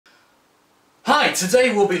Right,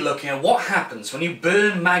 today we'll be looking at what happens when you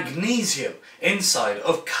burn magnesium inside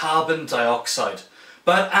of carbon dioxide.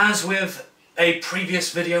 But as with a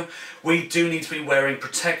previous video, we do need to be wearing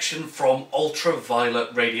protection from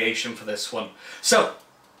ultraviolet radiation for this one. So,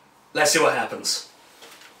 let's see what happens.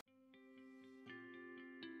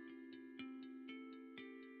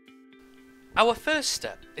 Our first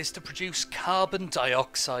step is to produce carbon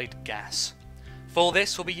dioxide gas. For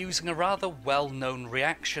this we'll be using a rather well-known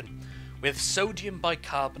reaction with sodium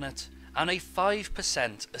bicarbonate and a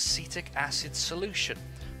 5% acetic acid solution,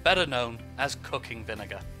 better known as cooking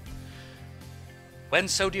vinegar. When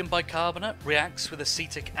sodium bicarbonate reacts with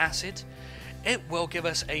acetic acid, it will give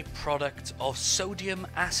us a product of sodium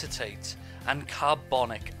acetate and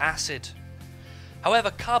carbonic acid.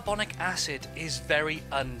 However, carbonic acid is very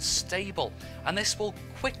unstable, and this will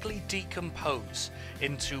quickly decompose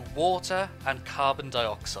into water and carbon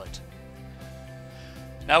dioxide.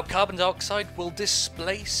 Now, carbon dioxide will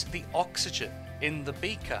displace the oxygen in the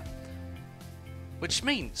beaker, which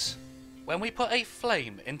means when we put a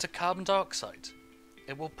flame into carbon dioxide,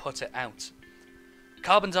 it will put it out.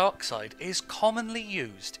 Carbon dioxide is commonly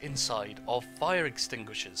used inside of fire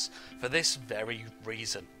extinguishers for this very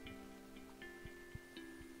reason.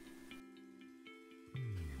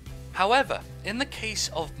 However, in the case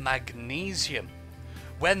of magnesium,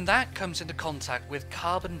 when that comes into contact with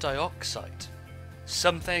carbon dioxide,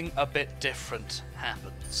 something a bit different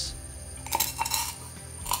happens.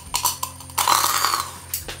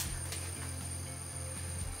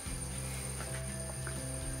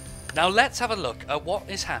 Now let's have a look at what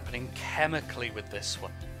is happening chemically with this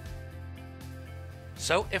one.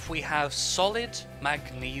 So if we have solid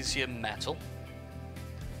magnesium metal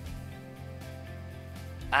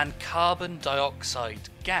and carbon dioxide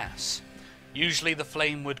gas, usually the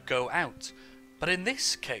flame would go out, but in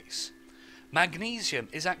this case, magnesium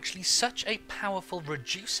is actually such a powerful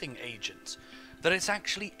reducing agent that it's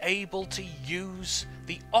actually able to use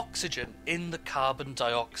the oxygen in the carbon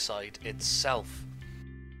dioxide itself.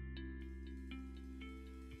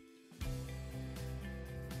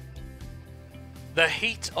 The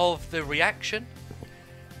heat of the reaction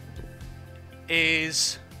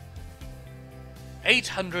is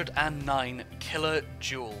 809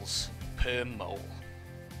 kilojoules per mole.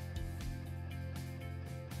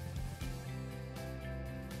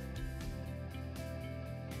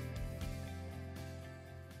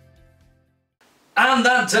 And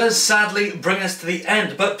that does sadly bring us to the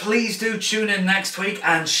end, but please do tune in next week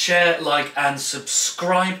and share, like and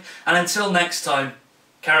subscribe, and until next time,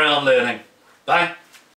 carry on learning. Bye.